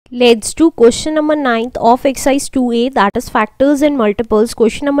Let's do question number 9th of exercise 2A, that is factors and multiples.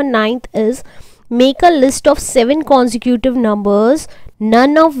 Question number 9th is make a list of 7 consecutive numbers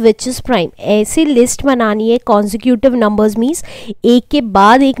none of which is prime. ऐसे list बनानी है. consecutive numbers means एक के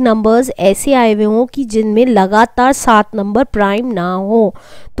बाद एक numbers ऐसे आए हुए हों कि जिनमें लगातार 7 नंबर प्राइम ना हो,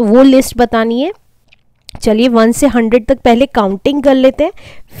 तो वो लिस्ट बतानी है. चलिए 1 से 100 तक पहले काउंटिंग कर लेते हैं,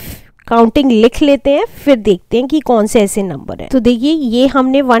 काउंटिंग लिख लेते हैं, फिर देखते हैं कि कौन से ऐसे नंबर हैं. तो देखिए ये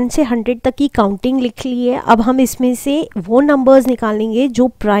हमने 1 से 100 तक की काउंटिंग लिख ली है. अब हम इसमें से वो नंबर्स निकालेंगे जो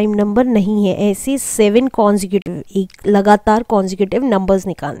प्राइम नंबर नहीं है. ऐसे 7 कॉन्जिक्यूटिव, एक लगातार कॉन्जिक्यूटिव नंबर्स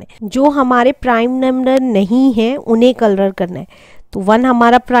निकालने जो हमारे प्राइम नंबर नहीं है, उन्हें कलर करना है. तो 1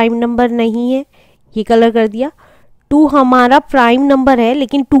 हमारा प्राइम नंबर नहीं है, ये कलर कर दिया. 2 हमारा प्राइम नंबर है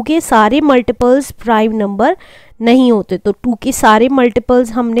लेकिन 2 के सारे मल्टीपल्स प्राइम नंबर नहीं होते, तो 2 के सारे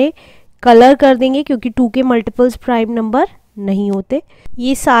मल्टीपल्स हमने कलर कर देंगे क्योंकि 2 के मल्टीपल्स प्राइम नंबर नहीं होते.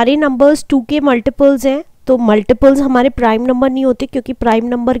 ये सारे नंबर्स 2 के मल्टीपल्स हैं, तो मल्टीपल्स हमारे प्राइम नंबर नहीं होते क्योंकि प्राइम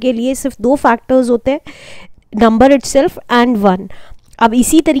नंबर के लिए सिर्फ 2 फैक्टर्स होते हैं, नंबर इटसेल्फ एंड 1. अब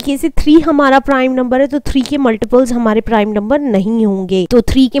इसी तरीके से 3 हमारा प्राइम नंबर है, तो 3 के मल्टीपल्स हमारे प्राइम नंबर नहीं होंगे. तो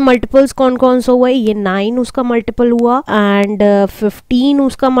 3 के मल्टीपल्स कौन कौन सा हुआ है? ये 9 उसका मल्टीपल हुआ, एंड 15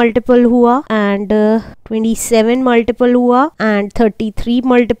 उसका मल्टीपल हुआ, एंड 27 मल्टीपल हुआ, एंड 33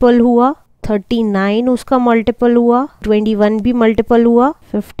 मल्टीपल हुआ, 39 उसका मल्टीपल हुआ, 21 भी मल्टीपल हुआ,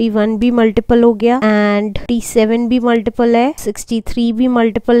 51 भी मल्टीपल हो गया, एंड 57 भी मल्टीपल है, 63 भी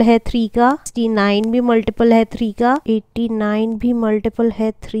मल्टीपल है 3 का, 69 भी मल्टीपल है 3 का, 89 भी मल्टीपल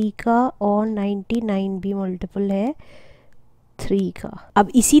है 3 का, और 99 भी मल्टीपल है 3 का.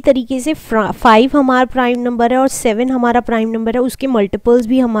 अब इसी तरीके से 5 हमारा प्राइम नंबर है और 7 हमारा प्राइम नंबर है, उसके मल्टीपल्स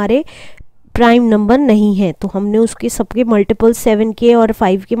भी हमारे प्राइम नंबर नहीं है, तो हमने उसके सबके मल्टीपल्स 7 के और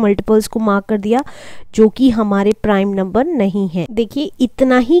 5 के मल्टीपल्स को मार्क कर दिया जो कि हमारे प्राइम नंबर नहीं है. देखिए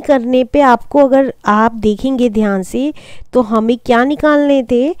इतना ही करने पे आपको, अगर आप देखेंगे ध्यान से, तो हमें क्या निकालने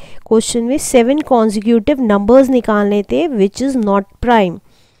थे क्वेश्चन में? 7 कॉन्जिक्यूटिव नंबर्स निकालने थे विच इज़ नॉट प्राइम,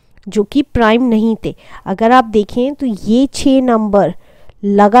 जो कि प्राइम नहीं थे. अगर आप देखें तो ये 6 नंबर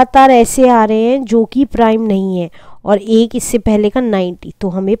लगातार ऐसे आ रहे हैं जो कि प्राइम नहीं है, और एक इससे पहले का 90. तो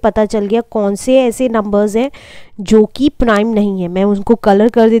हमें पता चल गया कौन से ऐसे नंबर्स हैं जो कि प्राइम नहीं है. मैं उनको कलर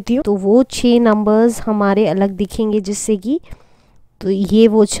कर देती हूँ, तो वो 6 नंबर्स हमारे अलग दिखेंगे जिससे कि, तो ये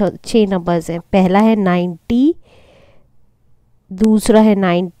वो 6 नंबर्स हैं. पहला है 90, दूसरा है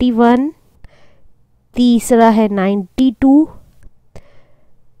 91, तीसरा है 92,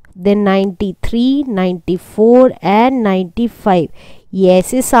 देन 93, 94 एंड 95. ये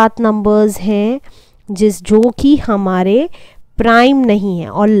ऐसे 7 नंबर्स हैं जो कि हमारे प्राइम नहीं है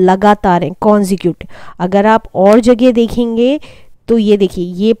और लगातार हैं, कॉन्जिक्यूटिव. अगर आप और जगह देखेंगे तो ये देखिए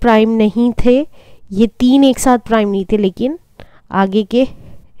ये प्राइम नहीं थे, ये 3 एक साथ प्राइम नहीं थे, लेकिन आगे के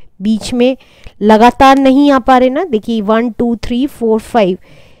बीच में लगातार नहीं आ पा रहे ना. देखिए 1 2 3 4 5,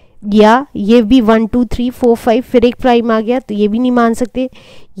 या ये भी 1 2 3 4 5 फिर एक प्राइम आ गया, तो ये भी नहीं मान सकते.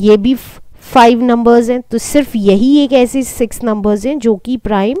 ये भी 5 नंबर्स हैं, तो सिर्फ यही एक ऐसे 6 नंबर्स हैं जो कि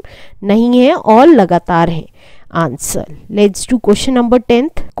प्राइम नहीं है और लगातार हैं. Answer. Let's do question number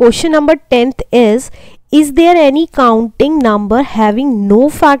 10th. Question number 10th is there any counting number having no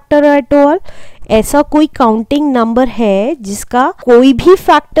factor at all? ऐसा कोई काउंटिंग नंबर है जिसका कोई भी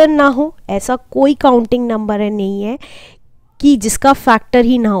फैक्टर ना हो? ऐसा कोई काउंटिंग नंबर है नहीं है कि जिसका फैक्टर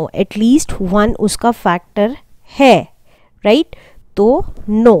ही ना हो, एटलीस्ट 1 उसका फैक्टर है, राइट? तो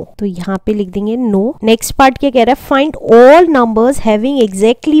नो, तो यहाँ पे लिख देंगे नो. नेक्स्ट पार्ट क्या कह रहा है? Find all numbers having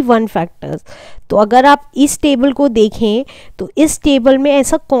exactly 1 factors. तो अगर आप इस टेबल को देखें तो इस टेबल में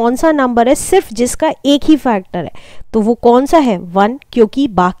ऐसा कौन सा नंबर है सिर्फ जिसका एक ही फैक्टर है? तो वो कौन सा है? 1, क्योंकि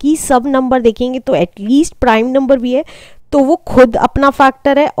बाकी सब नंबर देखेंगे तो एटलीस्ट प्राइम नंबर भी है, तो वो खुद अपना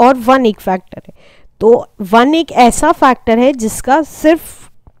फैक्टर है और 1 एक फैक्टर है. तो 1 एक ऐसा फैक्टर है जिसका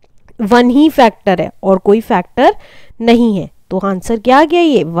सिर्फ 1 ही फैक्टर है और कोई फैक्टर नहीं है. तो आंसर क्या आ गया?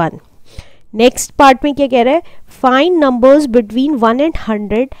 ये 1. नेक्स्ट पार्ट में क्या कह रहा है? Find numbers between 1 and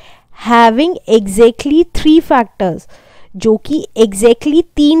 100 having exactly 3 factors, जो कि एग्जैक्टली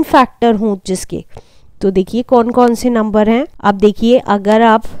 3 फैक्टर हों जिसके. तो देखिए कौन कौन से नंबर हैं. अब देखिए अगर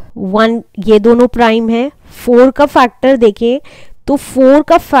आप 1, ये दोनों प्राइम है, 4 का फैक्टर देखें तो 4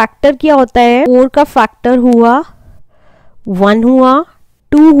 का फैक्टर क्या होता है? 4 का फैक्टर हुआ 1 हुआ,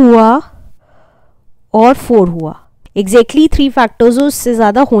 2 हुआ और 4 हुआ. एग्जैक्टली 3 फैक्टर्स हो, उससे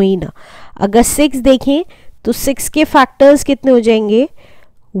ज़्यादा हो ही ना. अगर 6 देखें तो 6 के फैक्टर्स कितने हो जाएंगे?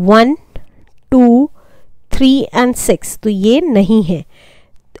 1 2 3 एंड 6, तो ये नहीं है.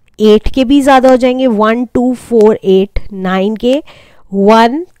 8 के भी ज़्यादा हो जाएंगे, 1 2 4 8. 9 के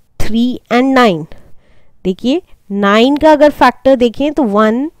 1 3 एंड 9. देखिए 9 का अगर फैक्टर देखें तो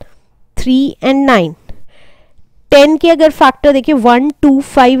 1, 3 एंड 9। 10 के अगर फैक्टर देखें 1, 2,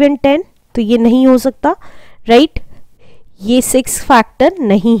 5 एंड 10, तो ये नहीं हो सकता, राइट। ये 6 फैक्टर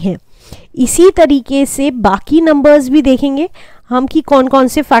नहीं है। इसी तरीके से बाकी नंबर्स भी देखेंगे हम कि कौन कौन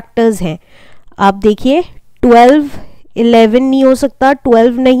से फैक्टर्स हैं। आप देखिए 12, 11 नहीं हो सकता,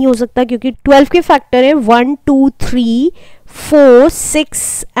 12 नहीं हो सकता क्योंकि 12 के फैक्टर है 1, 2, 3, 4,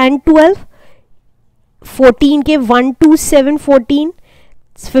 6 एंड 12। 14 के 1, 2, 7, 14।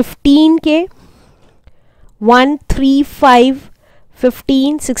 15 के 1, 3, 5,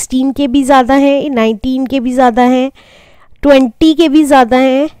 15। 16 के भी ज़्यादा हैं, 19 के भी ज़्यादा हैं, 20 के भी ज़्यादा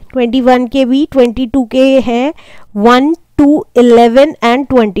हैं, 21 के भी, 22 के हैं, 1, 2, 11 एंड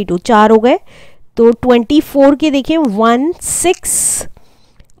 22, 4 हो गए। तो 24 के देखें 1, 6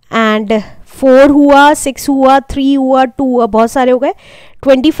 एंड 4 हुआ, 6 हुआ, 3 हुआ, 2 हुआ, बहुत सारे हो गए।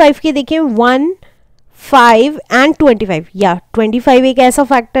 25 के देखें 1, 5 एंड 25, या 25 एक ऐसा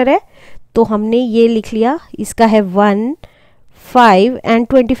फैक्टर है, तो हमने ये लिख लिया, इसका है 1, 5 एंड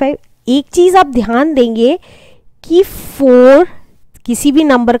 25। एक चीज़ आप ध्यान देंगे कि 4 किसी भी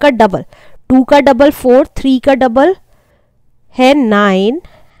नंबर का डबल, 2 का डबल 4, 3 का डबल है 9,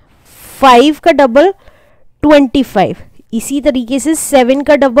 5 का डबल 25, इसी तरीके से 7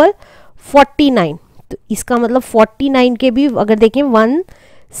 का डबल 49। तो इसका मतलब 49 के भी अगर देखें 1,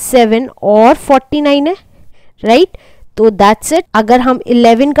 7 और 49 है, राइट। तो दैट्स इट। अगर हम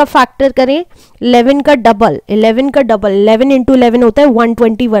 11 का फैक्टर करें, 11 का डबल 11 इंटू 11 होता है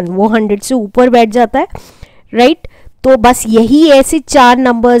 121, वो 100 से ऊपर बैठ जाता है, राइट। तो बस यही ऐसे 4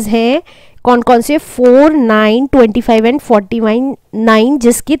 नंबर्स हैं, कौन कौन से, 4, 9, 25 एंड 49,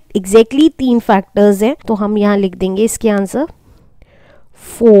 जिसके एग्जैक्टली 3 फैक्टर्स हैं। तो हम यहाँ लिख देंगे इसके answer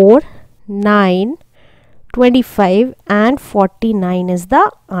 4, 9, 25 and 49 is the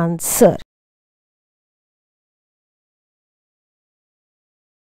answer.